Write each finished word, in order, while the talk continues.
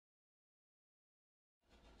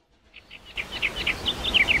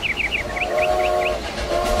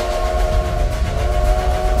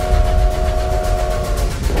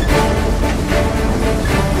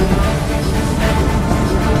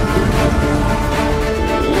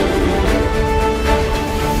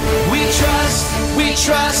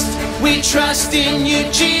trust in you,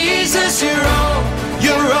 Jesus. You're all,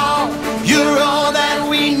 you're all, you're all that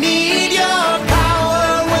we need. Your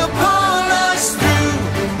power will pull us through.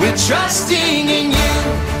 We're trusting in you.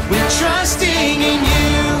 We're trusting in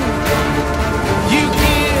you. You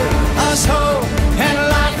give us hope and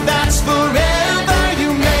life that's forever.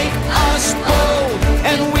 You make us bold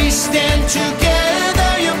and we stand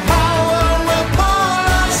together. Your power will pull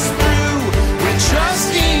us through. We're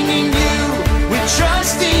trusting in you. We're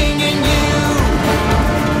trusting in you.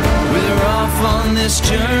 We're off on this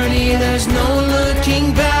journey. There's no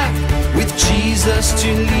looking back. With Jesus to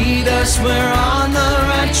lead us, we're on the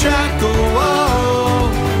right track. Oh,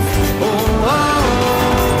 oh, oh, oh.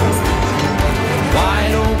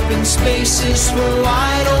 Wide open spaces for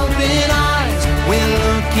wide open eyes. We're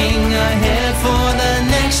looking ahead for the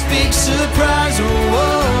next big surprise. Oh, oh,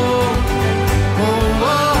 oh,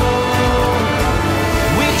 oh.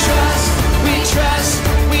 We trust, we trust,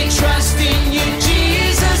 we trust in you,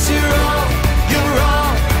 Jesus. You're all, you're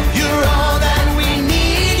all, you're all that we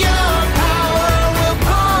need. Your power will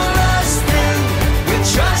pull us through. We're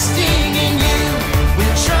trusting in you.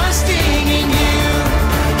 We're trusting in you.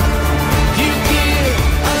 You give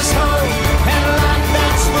us hope and life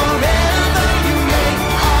that's forever. You make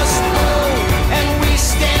us bold and we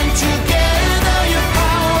stand together. Your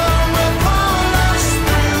power will pull us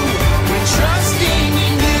through. We're trusting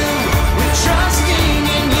in you. We're trusting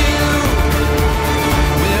in you.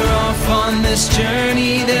 We're off on this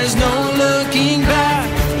journey. There's no looking back.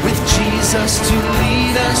 With Jesus to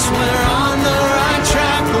lead us, we're on the right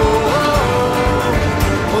track. Oh, oh,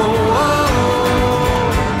 oh, oh.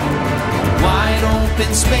 Wide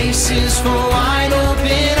open spaces for wide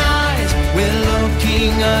open eyes. We're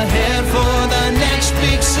looking ahead for the next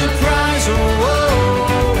big surprise. Oh, oh,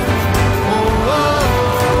 oh, oh.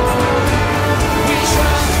 We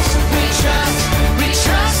trust, we trust, we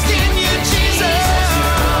trust in you, Jesus.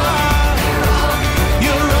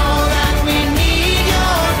 You're all that we need.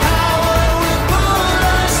 Your power will pull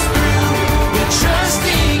us through. We're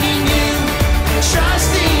trusting in you. We're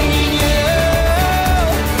trusting in you.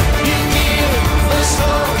 You give us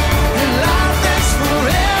hope and life that's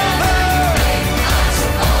forever.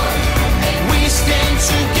 We stand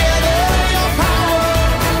together. Your power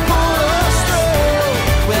will pull us through.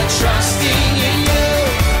 We're trusting in you.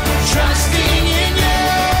 Trusting in you.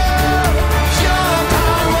 Your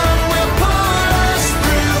power will pull us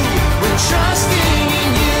through. We're trusting in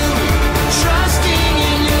you. Trusting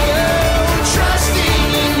in you. Trusting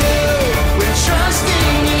in you. We're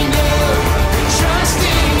trusting in you. We're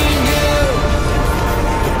trusting in you.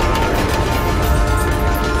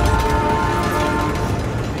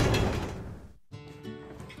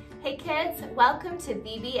 Hey kids, welcome to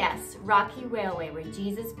VBS, Rocky Railway, where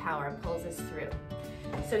Jesus' power pulls us through.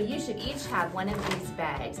 So you should each have one of these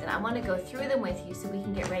bags, and I want to go through them with you so we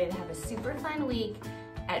can get ready to have a super fun week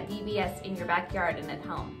at VBS in your backyard and at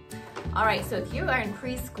home. All right, so if you are in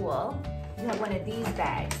preschool, you have one of these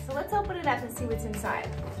bags. So let's open it up and see what's inside.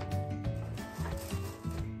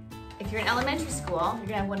 If you're in elementary school, you're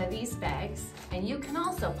gonna have one of these bags, and you can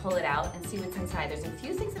also pull it out and see what's inside. There's a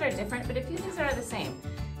few things that are different, but a few things that are the same.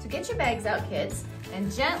 So get your bags out, kids,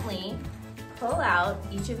 and gently pull out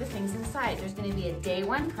each of the things inside. There's gonna be a day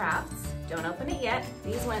one crafts. Don't open it yet.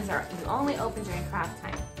 These ones are you only open during craft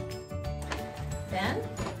time. Then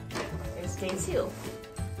there's day two.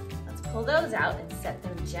 Let's pull those out and set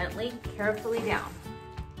them gently, carefully down.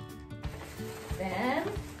 Then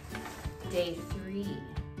day three.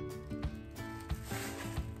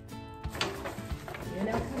 You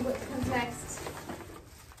know what comes next.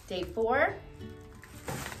 Day four.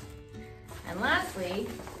 And lastly,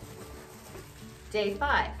 day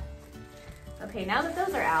five. Okay, now that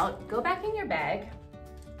those are out, go back in your bag,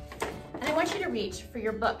 and I want you to reach for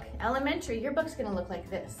your book. Elementary, your book's gonna look like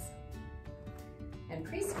this. In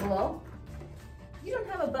preschool, you don't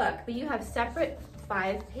have a book, but you have separate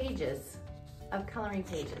 5 pages of coloring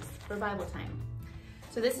pages for Bible time.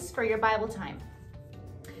 So this is for your Bible time.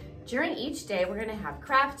 During each day, we're gonna have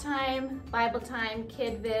craft time, Bible time,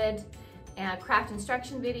 kid vid, and craft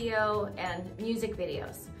instruction video, and music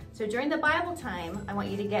videos. So during the Bible time, I want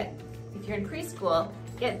you to get, if you're in preschool,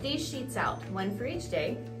 get these sheets out, one for each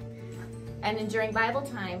day. And then during Bible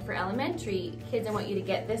time for elementary kids, I want you to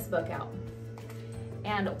get this book out.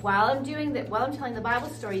 And while I'm telling the Bible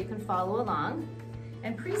story, you can follow along.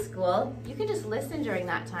 And preschool, you can just listen during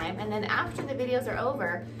that time, and then after the videos are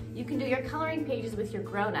over, you can do your coloring pages with your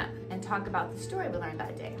grown-up and talk about the story we learned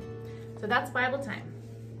that day. So that's Bible time.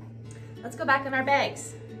 Let's go back in our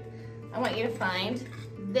bags. I want you to find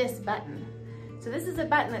this button. So this is a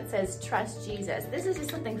button that says Trust Jesus. This is just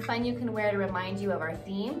something fun you can wear to remind you of our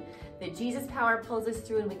theme, that Jesus' power pulls us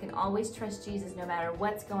through and we can always trust Jesus no matter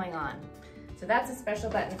what's going on. So that's a special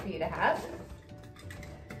button for you to have.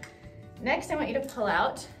 Next, I want you to pull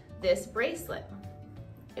out this bracelet.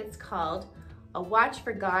 It's called a Watch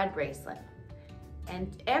for God bracelet.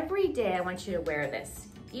 And every day I want you to wear this,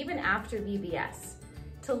 even after VBS,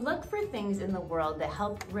 to look for things in the world that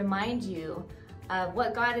help remind you of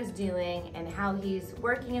what God is doing and how He's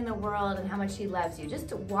working in the world and how much He loves you. Just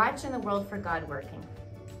to watch in the world for God working.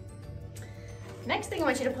 Next thing I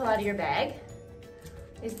want you to pull out of your bag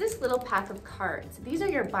is this little pack of cards. These are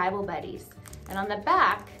your Bible buddies. And on the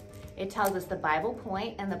back, it tells us the Bible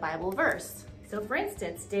point and the Bible verse. So for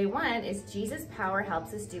instance, day 1 is Jesus' power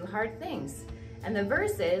helps us do hard things. And the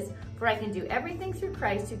verse is, for I can do everything through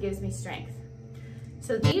Christ who gives me strength.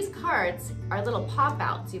 So these cards are little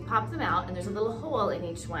pop-outs. You pop them out and there's a little hole in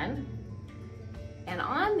each one. And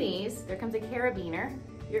on these, there comes a carabiner.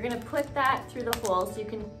 You're gonna put that through the hole so you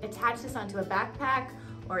can attach this onto a backpack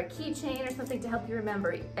or a keychain or something to help you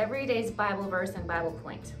remember every day's Bible verse and Bible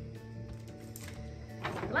point.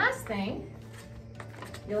 Last thing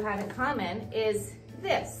you'll have in common is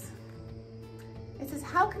this. It says,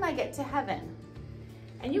 how can I get to heaven?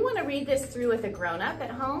 And you want to read this through with a grown-up at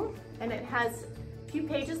home, and it has a few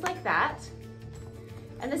pages like that.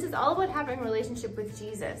 And this is all about having a relationship with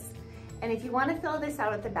Jesus. And if you want to fill this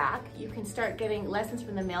out at the back, you can start getting lessons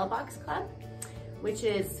from the Mailbox Club, which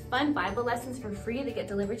is fun Bible lessons for free that get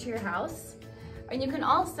delivered to your house. And you can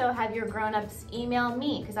also have your grown-ups email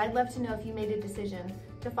me, because I'd love to know if you made a decision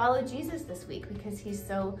to follow Jesus this week, because He's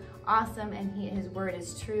so awesome and His word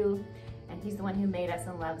is true, and He's the one who made us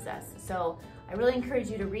and loves us. So I really encourage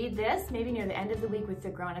you to read this, maybe near the end of the week with the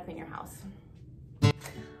grown-up in your house.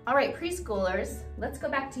 All right, preschoolers, let's go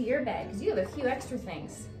back to your bag, because you have a few extra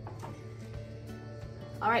things.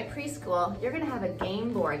 All right, preschool, you're gonna have a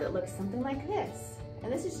game board that looks something like this.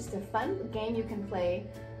 And this is just a fun game you can play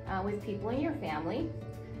with people in your family.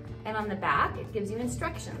 And on the back, it gives you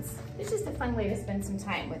instructions. It's just a fun way to spend some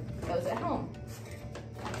time with those at home.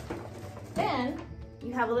 Then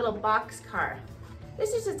you have a little box car.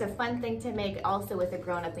 This is just a fun thing to make also with a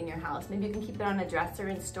grown-up in your house. Maybe you can keep it on a dresser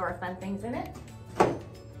and store fun things in it. And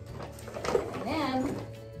then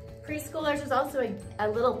preschoolers, there's also a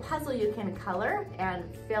little puzzle you can color and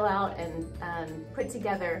fill out and put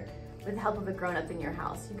together with the help of a grown-up in your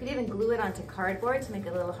house. You could even glue it onto cardboard to make it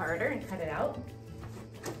a little harder and cut it out.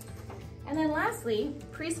 And then lastly,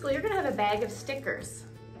 preschool, you're gonna have a bag of stickers.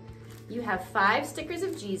 You have 5 stickers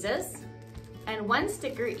of Jesus and 1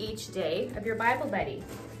 sticker each day of your Bible buddy.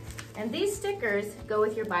 And these stickers go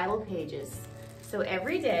with your Bible pages. So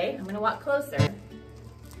every day, I'm gonna walk closer,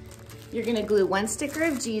 you're gonna glue 1 sticker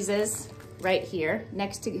of Jesus right here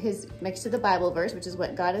next to the Bible verse, which is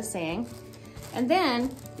what God is saying. And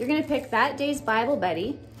then you're gonna pick that day's Bible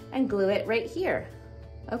buddy and glue it right here.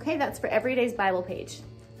 Okay, that's for every day's Bible page.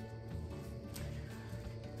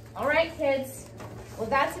 All right, kids, well,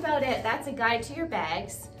 that's about it. That's a guide to your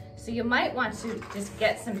bags. So you might want to just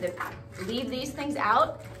get leave these things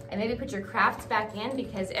out and maybe put your crafts back in,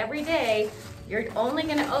 because every day you're only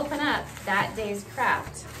gonna open up that day's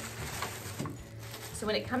craft. So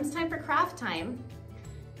when it comes time for craft time,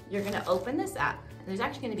 you're gonna open this up. There's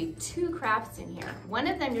actually gonna be 2 crafts in here. One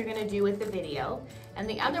of them you're gonna do with the video, and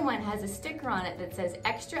the other one has a sticker on it that says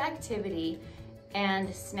extra activity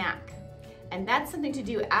and snack. And that's something to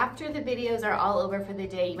do after the videos are all over for the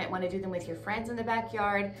day. You might want to do them with your friends in the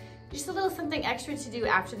backyard. Just a little something extra to do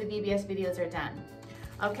after the VBS videos are done.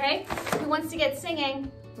 Okay, who wants to get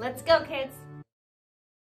singing? Let's go, kids.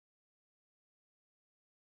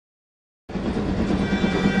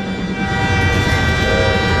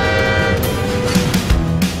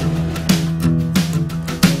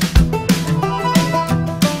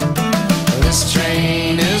 This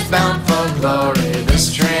train is bound for glory.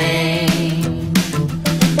 This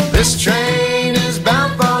train is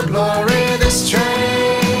bound for glory. This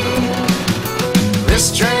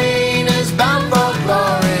train is bound for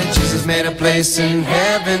glory. Jesus made a place in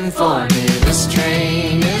heaven for me. This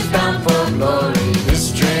train is bound for glory.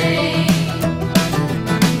 This train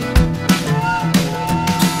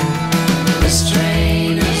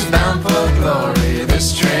is bound for glory.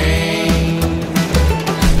 This train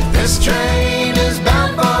is bound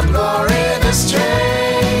for glory.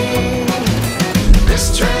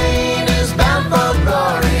 This train is bound for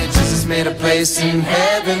glory. Jesus made a place in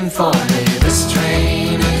heaven for me. This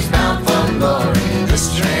train is bound for glory.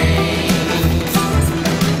 This train.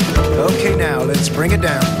 Okay, now let's bring it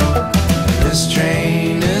down. This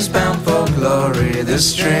train is bound for glory.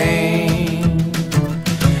 This train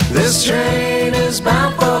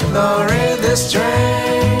This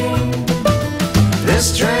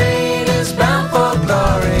train is bound for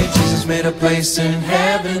glory. Jesus made a place in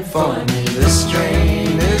heaven for me. This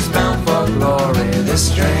train is bound for glory.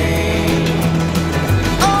 This train,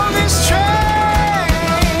 oh, this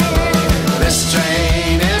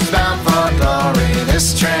train is bound for glory.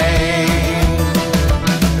 This train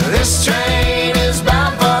is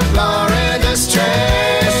bound for glory. This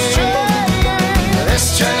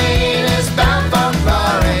train is bound for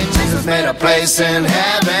glory. Jesus made a place in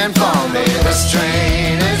heaven for me. This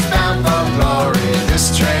train is bound for glory.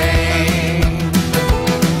 This train,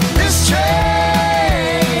 this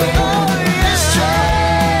train, this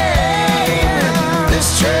train,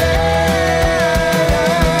 this train.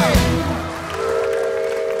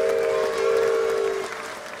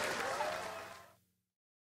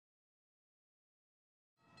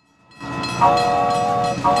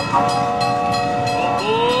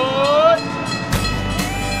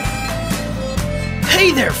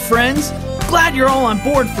 Hey there, friends! Glad you're all on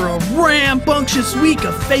board for a rambunctious week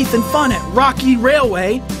of faith and fun at Rocky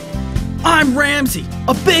Railway. I'm Ramsey,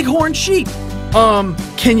 a bighorn sheep.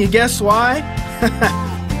 Can you guess why?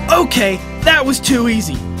 Okay, that was too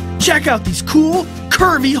easy. Check out these cool,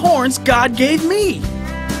 curvy horns God gave me.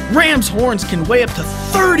 Ram's horns can weigh up to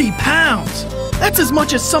 30 pounds. That's as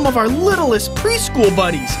much as some of our littlest preschool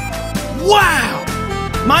buddies. Wow!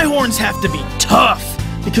 My horns have to be tough,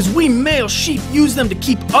 because we male sheep use them to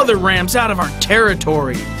keep other rams out of our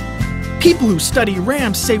territory. People who study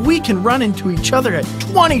rams say we can run into each other at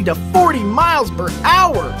 20 to 40 miles per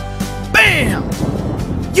hour. Bam!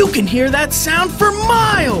 You can hear that sound for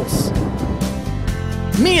miles.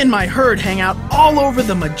 Me and my herd hang out all over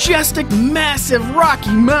the majestic, massive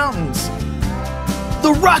Rocky Mountains.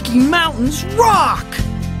 The Rocky Mountains rock!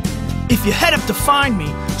 If you head up to find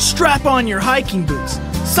me, strap on your hiking boots.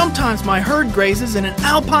 Sometimes my herd grazes in an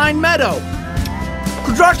alpine meadow.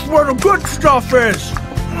 'Cause that's where the good stuff is.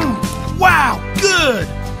 Wow, good!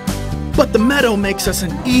 But the meadow makes us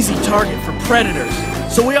an easy target for predators,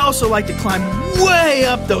 so we also like to climb way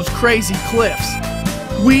up those crazy cliffs.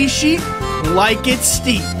 We sheep like it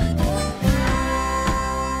steep.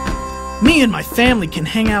 Me and my family can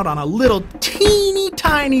hang out on a little teeny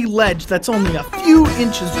tiny ledge that's only a few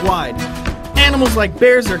inches wide. Animals like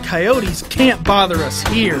bears or coyotes can't bother us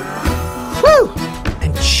here. Whew!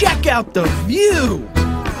 And check out the view!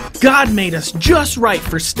 God made us just right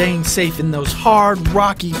for staying safe in those hard,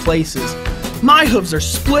 rocky places. My hooves are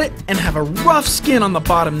split and have a rough skin on the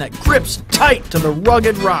bottom that grips tight to the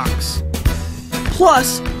rugged rocks.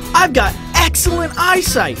 Plus, I've got excellent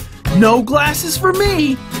eyesight. No glasses for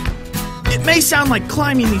me. It may sound like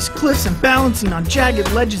climbing these cliffs and balancing on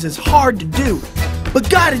jagged ledges is hard to do, but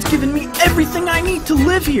God has given me everything I need to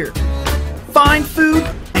live here. Fine food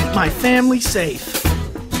and my family safe.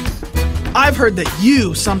 I've heard that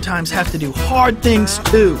you sometimes have to do hard things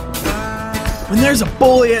too. When there's a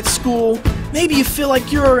bully at school, maybe you feel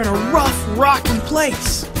like you're in a rough, rocky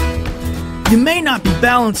place. You may not be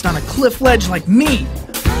balanced on a cliff ledge like me,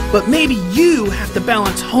 but maybe you have to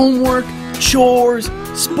balance homework, chores,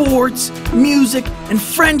 sports, music, and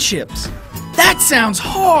friendships. That sounds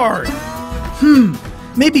hard.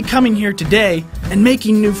 Maybe coming here today and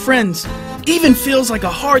making new friends even feels like a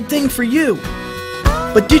hard thing for you.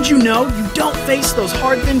 But did you know you don't face those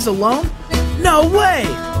hard things alone? No way!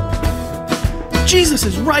 Jesus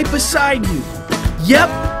is right beside you. Yep,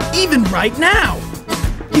 even right now.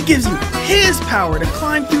 He gives you His power to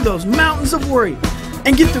climb through those mountains of worry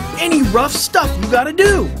and get through any rough stuff you gotta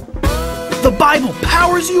do. The Bible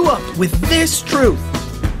powers you up with this truth.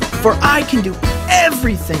 For I can do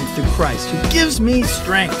everything through Christ who gives me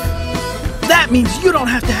strength. That means you don't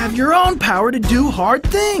have to have your own power to do hard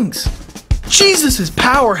things. Jesus'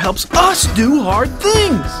 power helps us do hard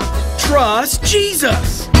things. Trust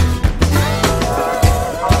Jesus.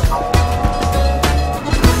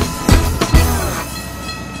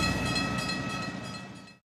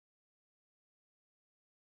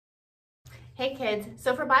 Hey kids,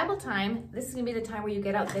 so for Bible time, this is gonna be the time where you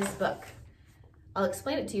get out this book. I'll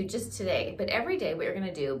explain it to you just today, but every day what you're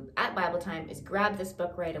gonna do at Bible time is grab this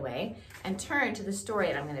book right away and turn to the story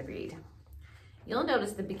that I'm gonna read. You'll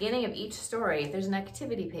notice the beginning of each story, there's an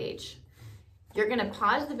activity page. You're gonna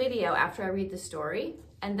pause the video after I read the story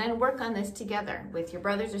and then work on this together with your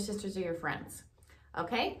brothers or sisters or your friends.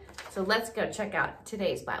 Okay, so let's go check out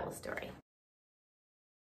today's Bible story.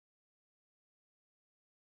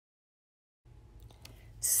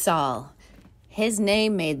 Saul. His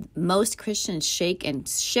name made most Christians shake and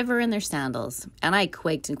shiver in their sandals, and I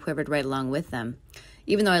quaked and quivered right along with them.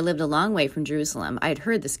 Even though I lived a long way from Jerusalem, I had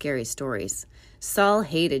heard the scary stories. Saul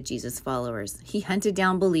hated Jesus' followers. He hunted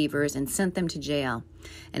down believers and sent them to jail.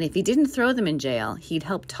 And if he didn't throw them in jail, he'd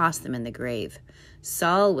help toss them in the grave.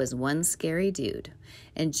 Saul was one scary dude.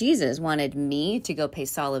 And Jesus wanted me to go pay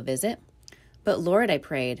Saul a visit. But Lord, I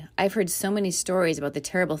prayed, I've heard so many stories about the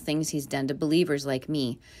terrible things he's done to believers like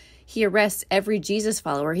me. He arrests every Jesus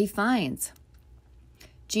follower he finds.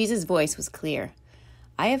 Jesus' voice was clear.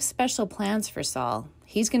 I have special plans for Saul.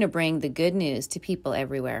 He's going to bring the good news to people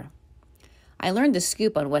everywhere. I learned the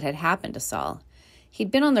scoop on what had happened to Saul.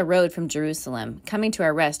 He'd been on the road from Jerusalem, coming to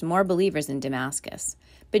arrest more believers in Damascus.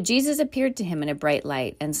 But Jesus appeared to him in a bright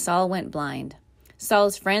light, and Saul went blind.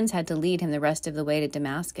 Saul's friends had to lead him the rest of the way to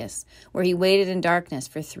Damascus, where he waited in darkness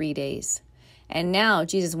for 3 days. And now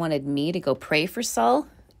Jesus wanted me to go pray for Saul?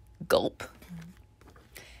 Gulp.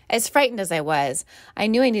 As frightened as I was, I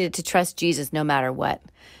knew I needed to trust Jesus no matter what.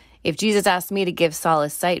 If Jesus asked me to give Saul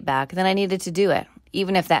his sight back, then I needed to do it,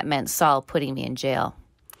 even if that meant Saul putting me in jail.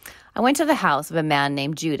 I went to the house of a man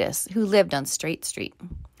named Judas, who lived on Straight Street.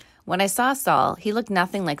 When I saw Saul, he looked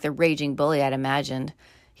nothing like the raging bully I'd imagined.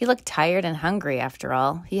 He looked tired and hungry, after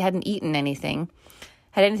all. He hadn't eaten anything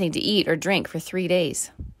to eat or drink for 3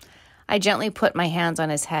 days. I gently put my hands on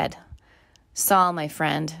his head. Saul, my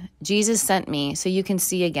friend, Jesus sent me so you can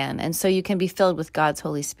see again and so you can be filled with God's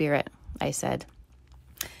Holy Spirit, I said.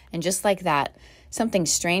 And just like that, something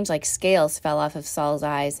strange like scales fell off of Saul's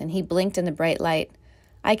eyes, and he blinked in the bright light.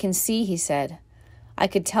 I can see, he said. I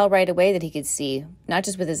could tell right away that he could see, not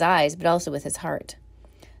just with his eyes, but also with his heart.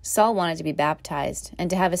 Saul wanted to be baptized and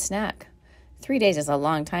to have a snack. 3 days is a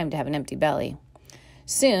long time to have an empty belly.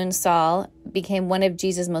 Soon, Saul became one of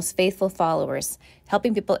Jesus' most faithful followers,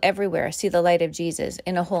 helping people everywhere see the light of Jesus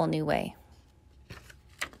in a whole new way.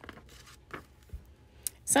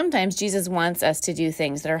 Sometimes Jesus wants us to do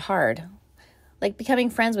things that are hard, like becoming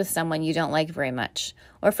friends with someone you don't like very much,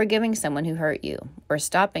 or forgiving someone who hurt you, or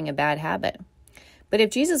stopping a bad habit. But if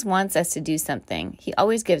Jesus wants us to do something, he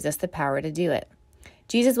always gives us the power to do it.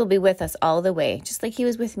 Jesus will be with us all the way, just like he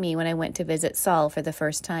was with me when I went to visit Saul for the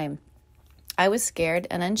first time. I was scared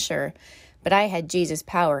and unsure, but I had Jesus'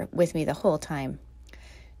 power with me the whole time.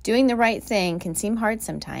 Doing the right thing can seem hard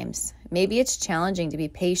sometimes. Maybe it's challenging to be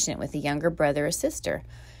patient with a younger brother or sister.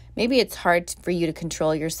 Maybe it's hard for you to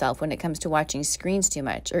control yourself when it comes to watching screens too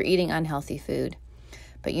much or eating unhealthy food.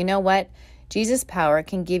 But you know what? Jesus' power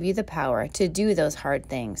can give you the power to do those hard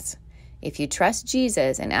things. If you trust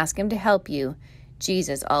Jesus and ask him to help you,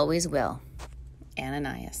 Jesus always will.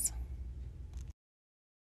 Ananias.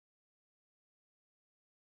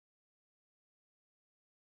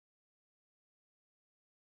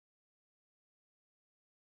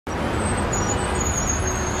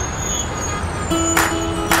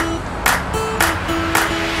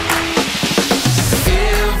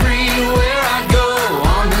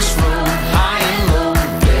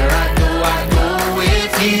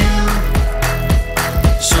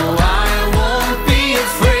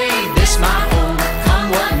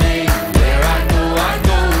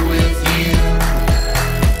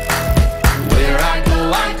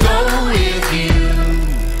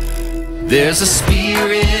 There's a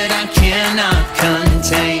spirit I cannot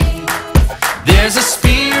contain. There's a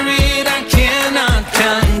spirit I cannot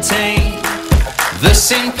contain. The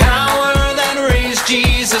same power that raised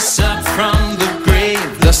Jesus up from the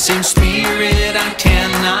grave. The same spirit I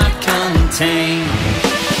cannot contain.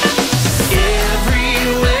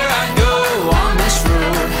 Everywhere I go on this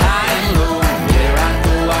road, high and low, where I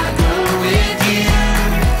go with you.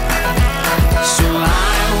 So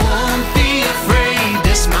I won't be afraid,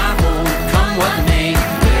 this my home. What may,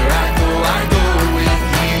 where I go with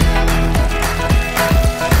you.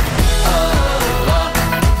 Oh, oh,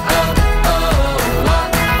 oh, oh, oh,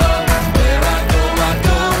 oh, where I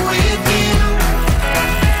go with you.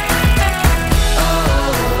 Oh,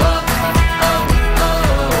 oh, oh, oh,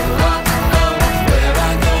 oh, oh, where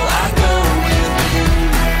I go with you.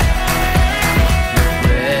 Your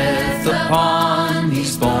breath upon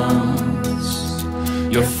these bones,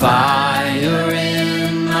 your fire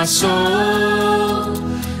in my soul.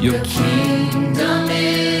 Your kingdom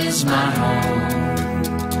is my home,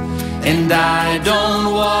 and I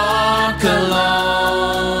don't walk alone.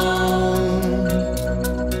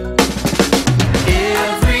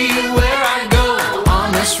 Everywhere I go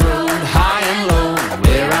on this road, high and low,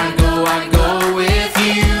 where I go with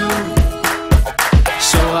you.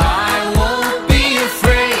 So I won't be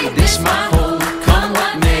afraid, this my home, come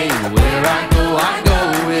what may, where I go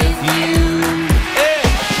with you.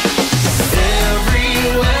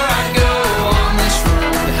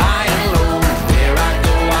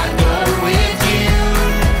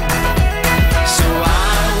 So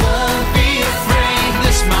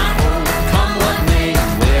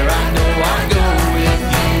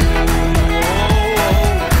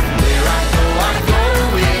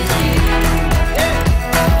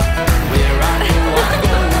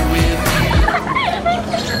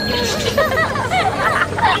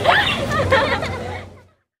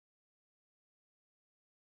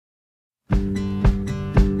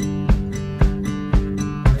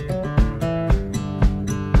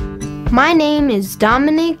My name is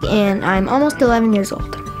Dominic, and I'm almost 11 years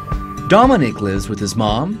old. Dominic lives with his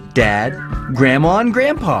mom, dad, grandma, and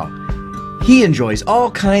grandpa. He enjoys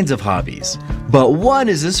all kinds of hobbies, but one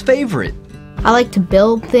is his favorite. I like to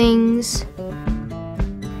build things.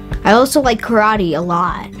 I also like karate a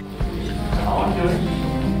lot.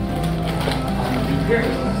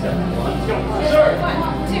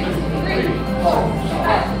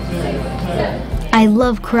 I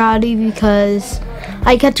love karate because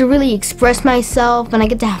I get to really express myself and I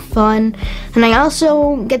get to have fun, and I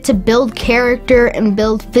also get to build character and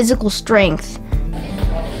build physical strength.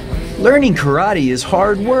 Learning karate is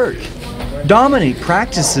hard work. Dominic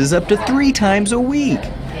practices up to 3 times a week.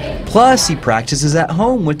 Plus, he practices at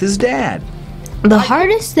home with his dad. The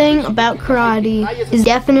hardest thing about karate is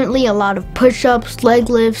definitely a lot of push-ups, leg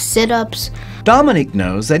lifts, sit-ups. Dominic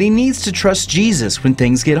knows that he needs to trust Jesus when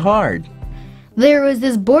things get hard. There was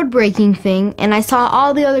this board breaking thing, and I saw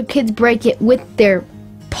all the other kids break it with their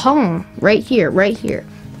palm. Right here.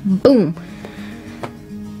 Boom.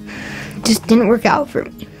 Just didn't work out for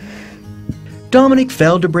me. Dominic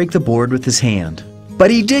failed to break the board with his hand, but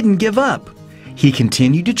he didn't give up. He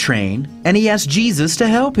continued to train, and he asked Jesus to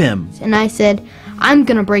help him. And I said, I'm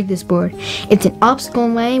gonna break this board. It's an obstacle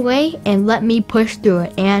way, and let me push through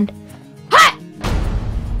it. And ha!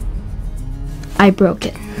 I broke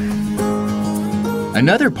it.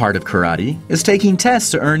 Another part of karate is taking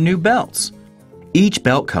tests to earn new belts. Each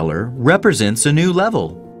belt color represents a new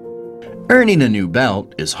level. Earning a new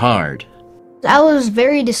belt is hard. I was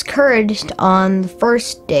very discouraged on the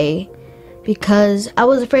first day because I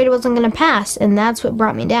was afraid I wasn't going to pass, and that's what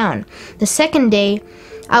brought me down. The second day,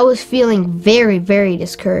 I was feeling very, very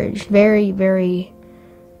discouraged, very, very,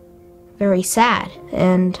 very sad,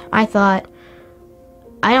 and I thought,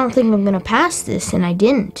 I don't think I'm going to pass this, and I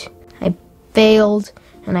didn't. I failed,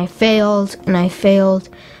 and I failed, and I failed.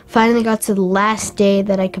 Finally got to the last day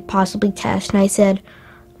that I could possibly test, and I said,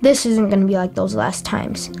 this isn't going to be like those last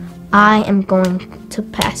times. I am going to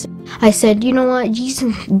pass it. I said, you know what,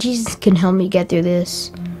 Jesus can help me get through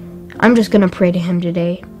this. I'm just going to pray to him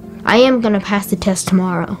today. I am going to pass the test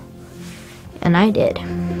tomorrow. And I did.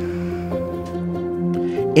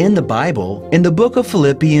 In the Bible, in the book of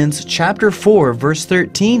Philippians, chapter 4, verse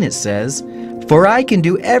 13, it says, "For I can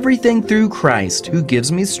do everything through Christ who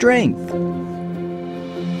gives me strength."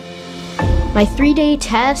 My 3-day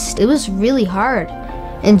test, it was really hard.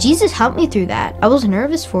 And Jesus helped me through that. I was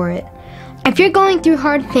nervous for it. If you're going through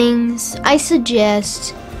hard things, I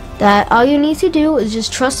suggest that all you need to do is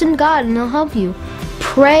just trust in God and he'll help you.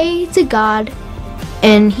 Pray to God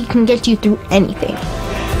and he can get you through anything.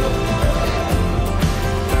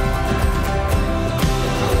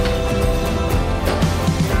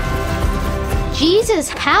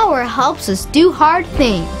 Jesus' power helps us do hard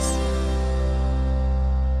things.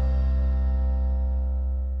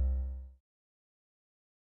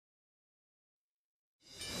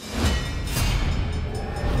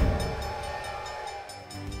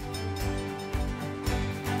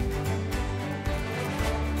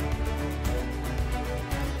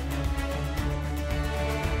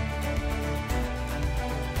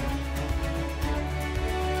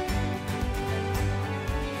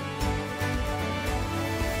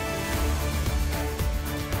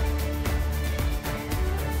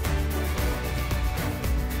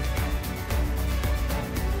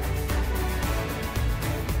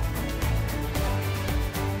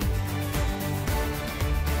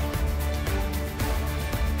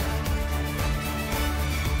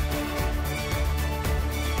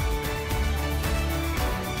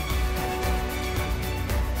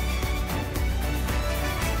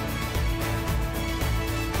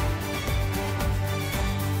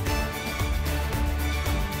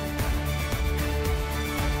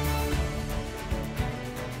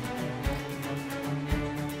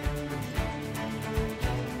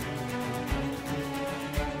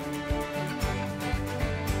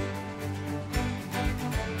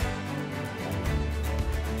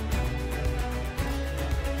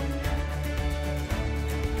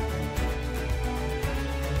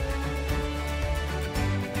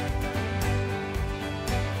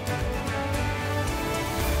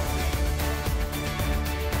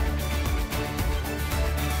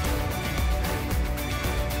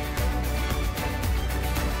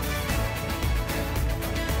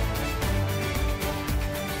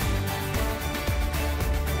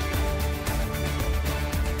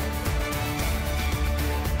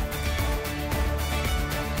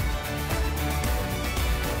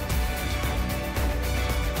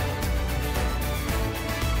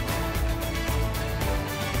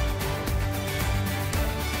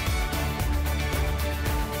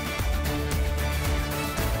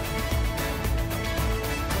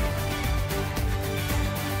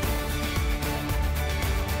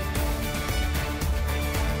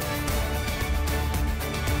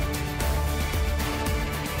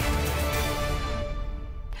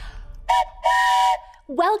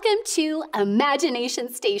 Welcome to Imagination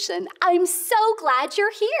Station. I'm so glad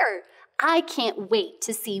you're here. I can't wait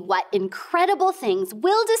to see what incredible things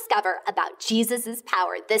we'll discover about Jesus'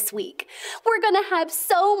 power this week. We're going to have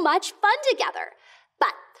so much fun together.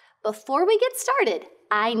 But before we get started,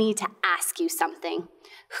 I need to ask you something.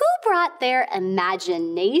 Who brought their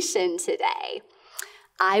imagination today?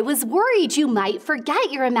 I was worried you might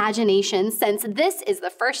forget your imagination since this is the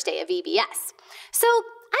first day of VBS. So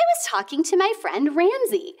I was talking to my friend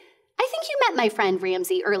Ramsey. I think you met my friend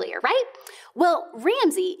Ramsey earlier, right? Well,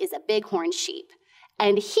 Ramsey is a bighorn sheep,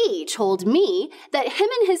 and he told me that him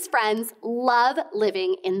and his friends love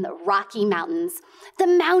living in the Rocky Mountains. The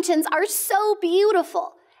mountains are so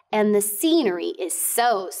beautiful, and the scenery is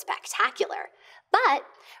so spectacular. But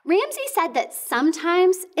Ramsey said that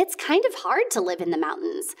sometimes it's kind of hard to live in the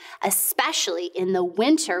mountains, especially in the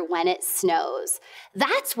winter when it snows.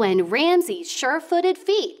 That's when Ramsey's sure-footed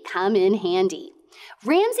feet come in handy.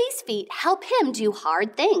 Ramsey's feet help him do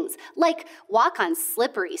hard things, like walk on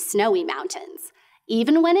slippery, snowy mountains.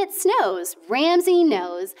 Even when it snows, Ramsey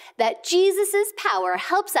knows that Jesus' power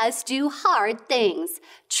helps us do hard things.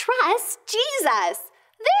 Trust Jesus.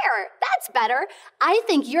 There, that's better. I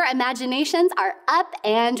think your imaginations are up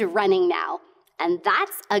and running now. And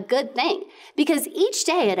that's a good thing, because each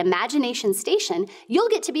day at Imagination Station, you'll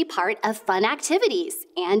get to be part of fun activities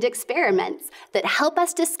and experiments that help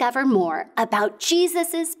us discover more about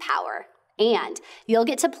Jesus' power. And you'll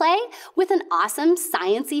get to play with an awesome,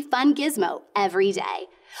 sciencey, fun gizmo every day.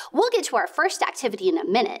 We'll get to our first activity in a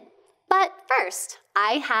minute. But first,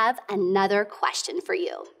 I have another question for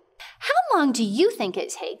you. How long do you think it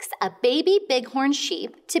takes a baby bighorn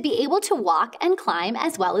sheep to be able to walk and climb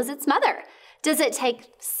as well as its mother? Does it take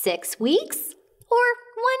 6 weeks or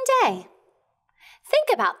 1 day? Think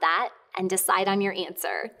about that and decide on your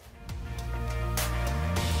answer.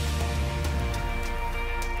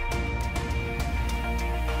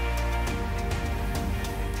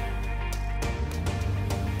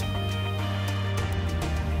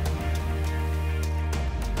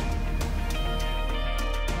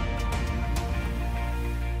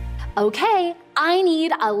 Okay, I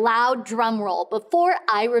need a loud drum roll before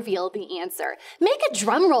I reveal the answer. Make a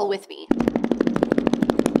drum roll with me.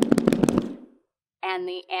 And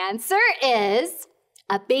the answer is,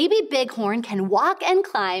 a baby bighorn can walk and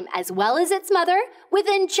climb as well as its mother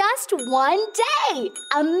within just 1 day.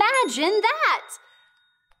 Imagine that.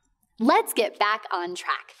 Let's get back on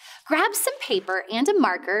track. Grab some paper and a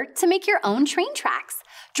marker to make your own train tracks.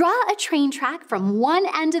 Draw a train track from one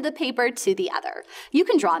end of the paper to the other. You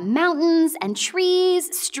can draw mountains and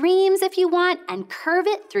trees, streams if you want, and curve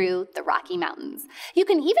it through the Rocky Mountains. You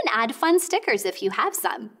can even add fun stickers if you have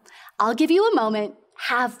some. I'll give you a moment.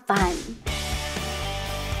 Have fun.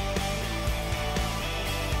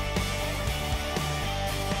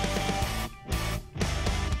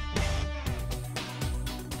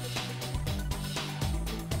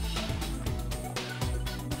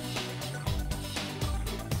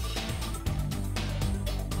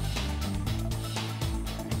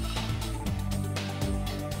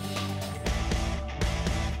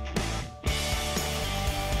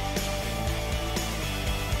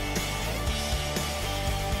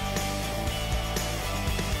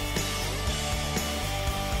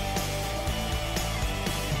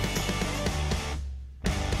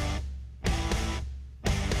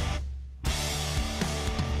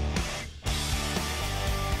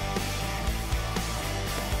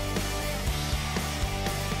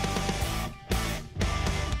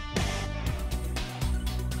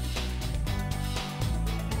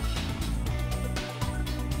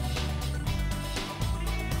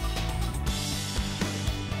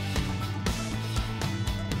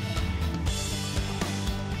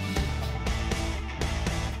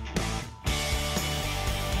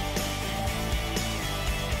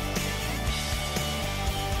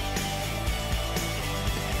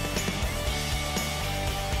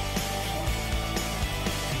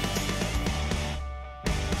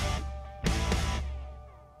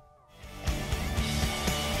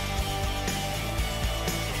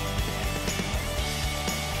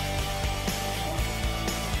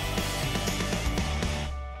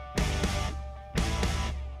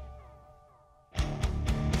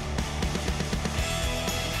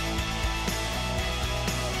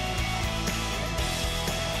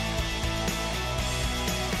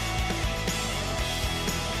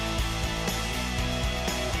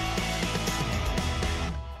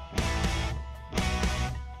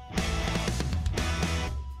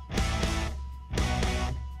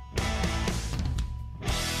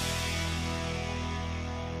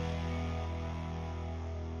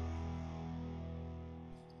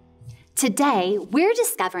 Today, we're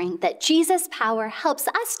discovering that Jesus' power helps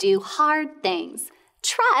us do hard things.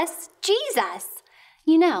 Trust Jesus.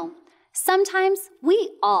 You know, sometimes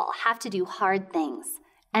we all have to do hard things,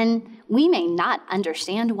 and we may not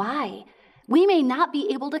understand why. We may not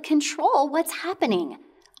be able to control what's happening.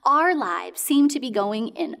 Our lives seem to be going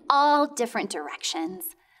in all different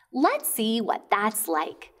directions. Let's see what that's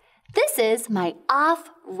like. This is my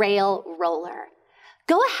off-rail roller.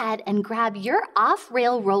 Go ahead and grab your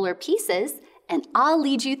off-rail roller pieces, and I'll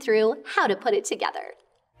lead you through how to put it together.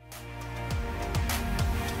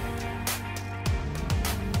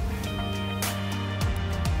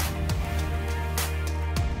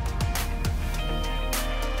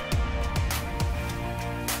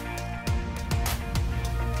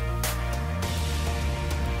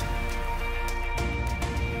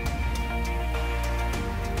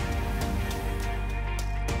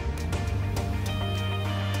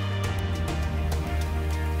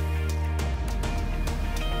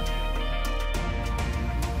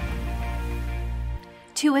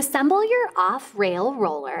 To assemble your off-rail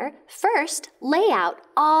roller, first lay out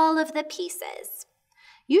all of the pieces.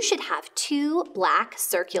 You should have 2 black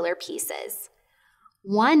circular pieces.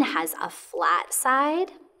 One has a flat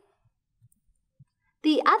side.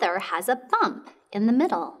 The other has a bump in the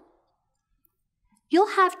middle.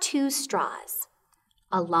 You'll have 2 straws,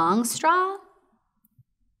 a long straw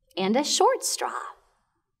and a short straw,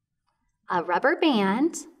 a rubber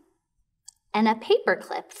band, and a paper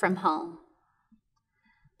clip from home.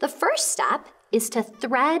 The first step is to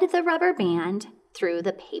thread the rubber band through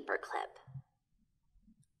the paper clip.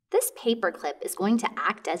 This paper clip is going to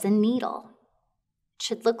act as a needle. It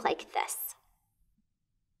should look like this.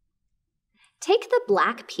 Take the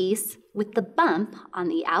black piece with the bump on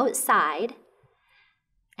the outside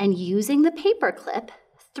and using the paper clip,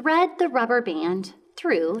 thread the rubber band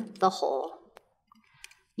through the hole.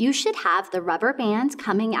 You should have the rubber band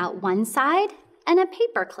coming out one side and a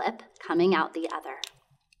paper clip coming out the other.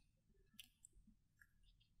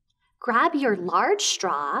 Grab your large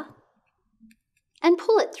straw and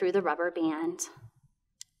pull it through the rubber band.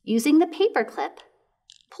 Using the paper clip,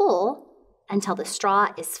 pull until the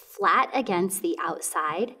straw is flat against the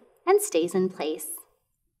outside and stays in place.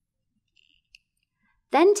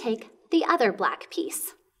 Then take the other black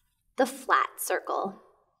piece, the flat circle.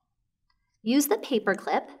 Use the paper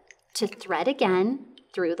clip to thread again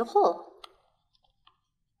through the hole.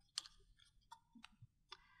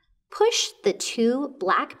 Push the 2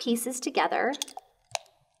 black pieces together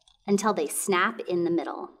until they snap in the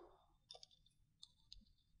middle.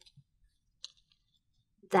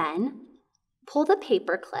 Then pull the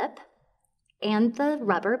paper clip and the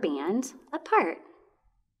rubber band apart.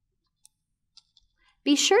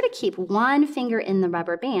 Be sure to keep one finger in the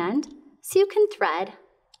rubber band so you can thread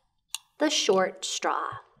the short straw.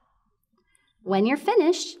 When you're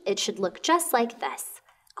finished, it should look just like this: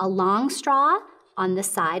 a long straw on the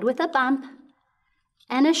side with a bump,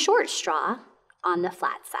 and a short straw on the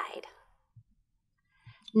flat side.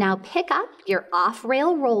 Now pick up your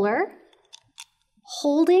off-rail roller,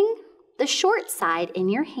 holding the short side in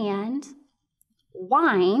your hand,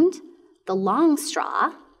 wind the long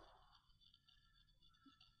straw.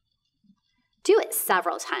 Do it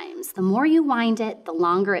several times. The more you wind it, the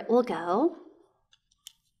longer it will go.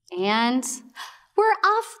 And we're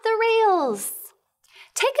off the rails.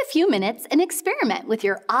 Take a few minutes and experiment with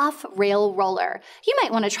your off-rail roller. You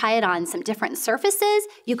might want to try it on some different surfaces.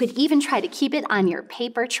 You could even try to keep it on your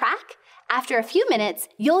paper track. After a few minutes,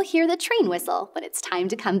 you'll hear the train whistle when it's time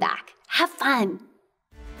to come back. Have fun!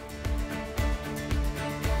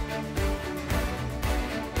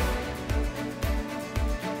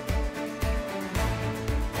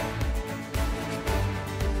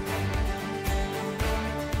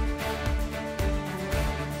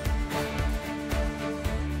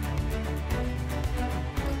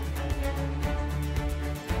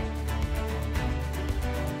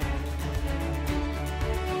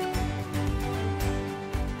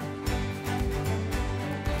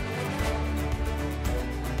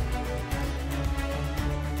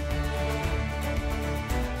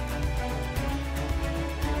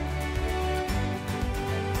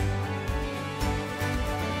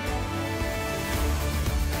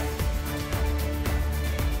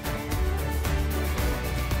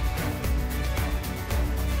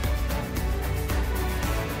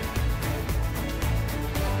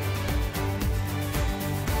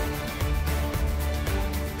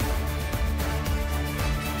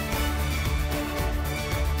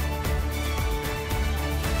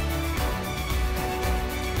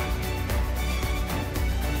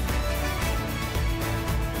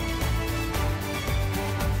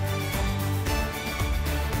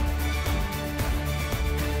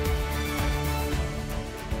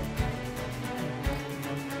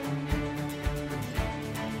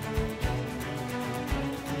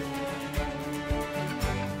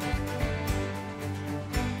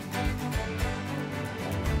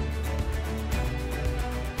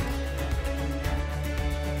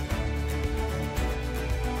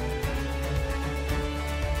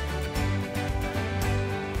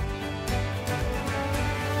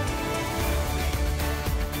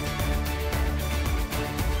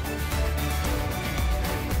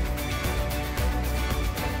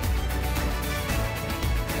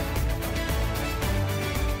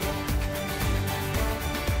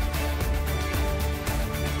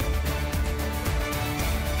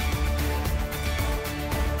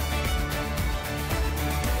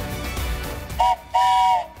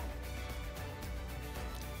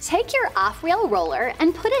 Take your off-rail roller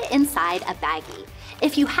and put it inside a baggie.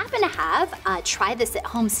 If you happen to have a Try This at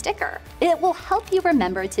Home sticker, it will help you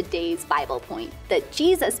remember today's Bible point, that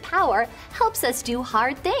Jesus' power helps us do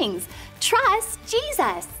hard things. Trust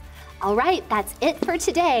Jesus. All right, that's it for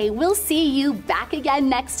today. We'll see you back again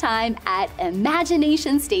next time at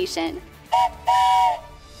Imagination Station.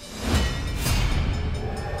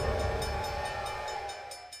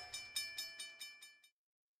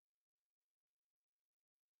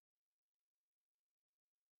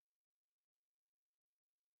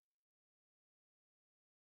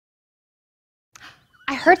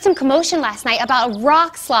 I heard some commotion last night about a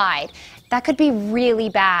rock slide. That could be really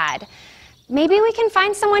bad. Maybe we can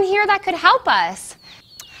find someone here that could help us.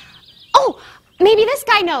 Oh, maybe this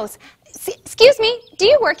guy knows. Excuse me, do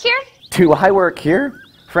you work here? Do I work here?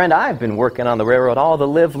 Friend, I've been working on the railroad all the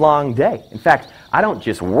livelong day. In fact, I don't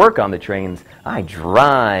just work on the trains, I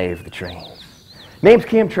drive the trains. Name's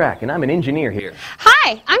Camtrack, and I'm an engineer here.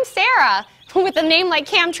 Hi, I'm Sarah. With a name like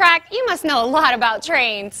Camtrack, you must know a lot about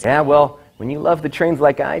trains. Yeah, well, when you love the trains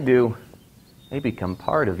like I do, they become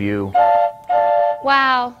part of you.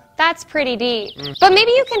 Wow, that's pretty deep. But maybe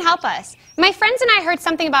you can help us. My friends and I heard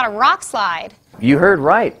something about a rock slide. You heard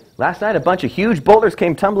right. Last night a bunch of huge boulders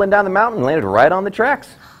came tumbling down the mountain and landed right on the tracks.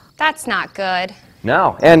 That's not good.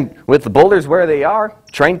 No, and with the boulders where they are,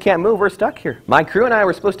 train can't move, we're stuck here. My crew and I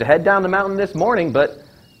were supposed to head down the mountain this morning, but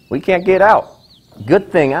we can't get out.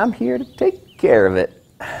 Good thing I'm here to take care of it.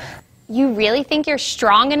 You really think you're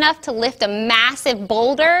strong enough to lift a massive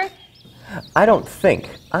boulder? I don't think,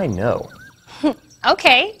 I know.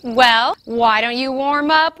 Okay, well, why don't you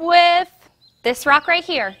warm up with this rock right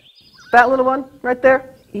here? That little one right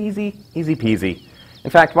there, easy, easy peasy.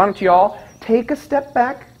 In fact, why don't you all take a step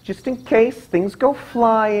back just in case things go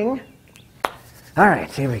flying. All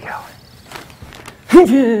right, here we go.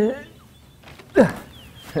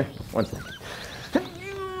 One second.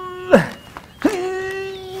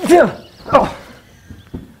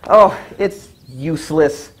 Oh, it's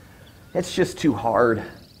useless. It's just too hard.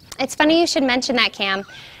 It's funny you should mention that, Cam,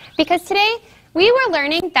 because today we were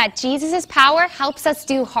learning that Jesus' power helps us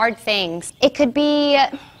do hard things. It could be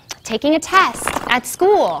taking a test at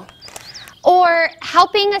school, or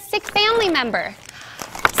helping a sick family member,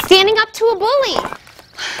 standing up to a bully,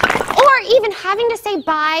 or even having to say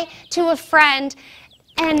bye to a friend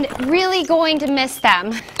and really going to miss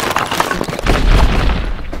them.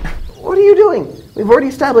 What are you doing? We've already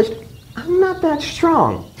established I'm not that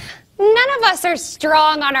strong. None of us are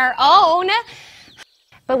strong on our own.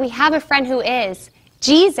 But we have a friend who is.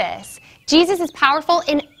 Jesus. Jesus is powerful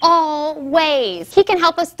in all ways. He can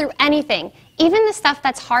help us through anything, even the stuff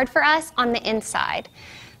that's hard for us on the inside.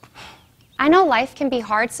 I know life can be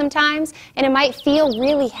hard sometimes, and it might feel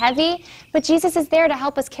really heavy, but Jesus is there to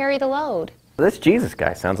help us carry the load. This Jesus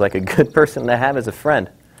guy sounds like a good person to have as a friend.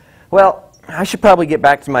 Well, I should probably get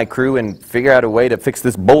back to my crew and figure out a way to fix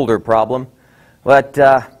this boulder problem. But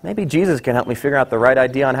maybe Jesus can help me figure out the right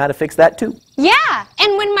idea on how to fix that too. Yeah,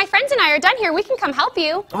 and when my friends and I are done here, we can come help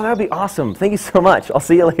you. Oh, that would be awesome. Thank you so much. I'll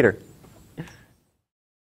see you later.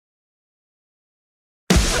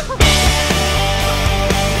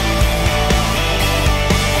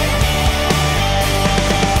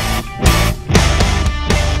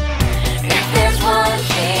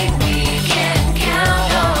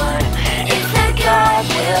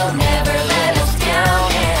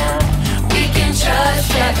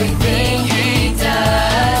 Everything he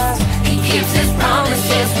does, he keeps his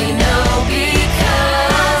promises, we know,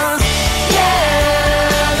 because,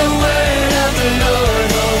 yeah, the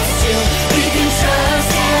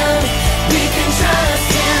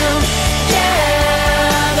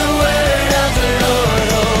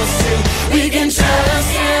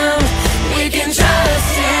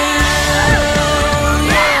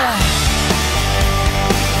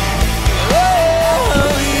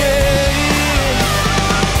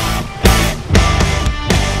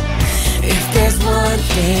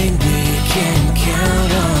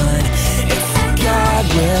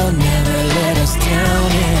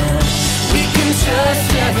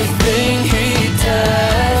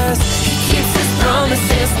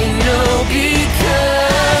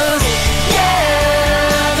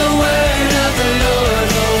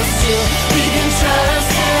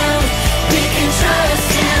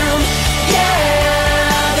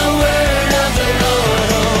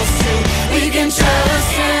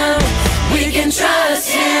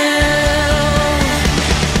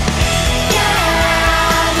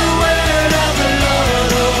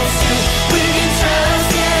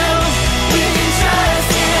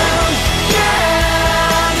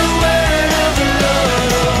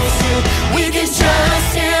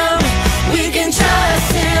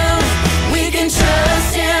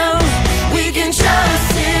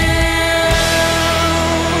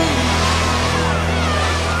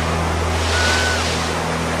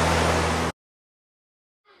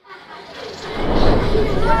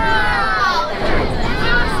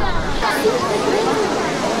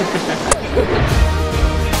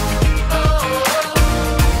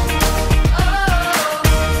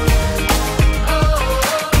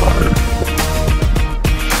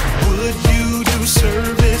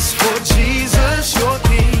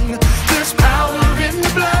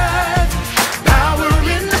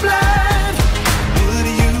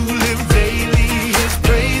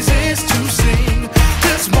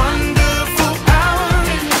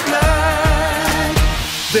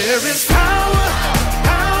There is power,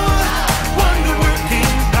 power,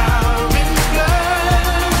 wonder-working power in the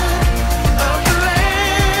blood of the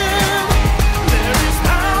Lamb. There is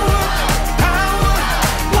power, power,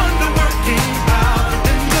 wonder-working power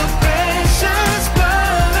in the precious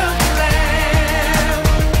blood of the Lamb.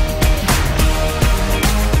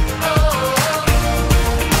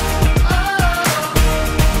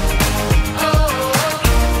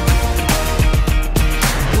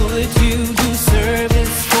 Would you do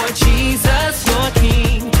service for Jesus, your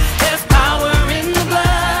King? There's power in the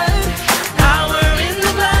blood, power in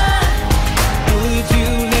the blood. Would you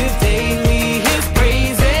live daily His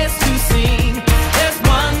praises to sing? There's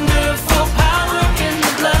wonderful power in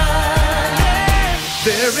the blood.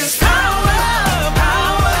 There is power,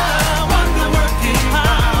 power, wonder-working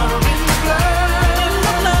power in the blood,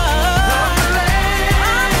 of the Lamb.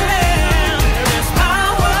 There is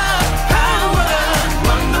power, power,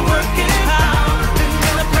 wonder-working power in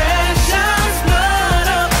the precious blood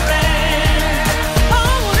of the Lamb.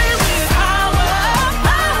 Oh, there is power,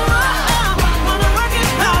 power,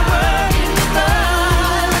 wonder-working power in the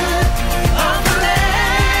blood of the Lamb.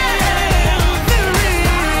 There is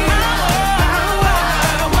power,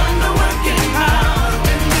 wonder-working power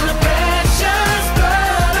in the precious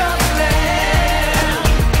blood of the Lamb.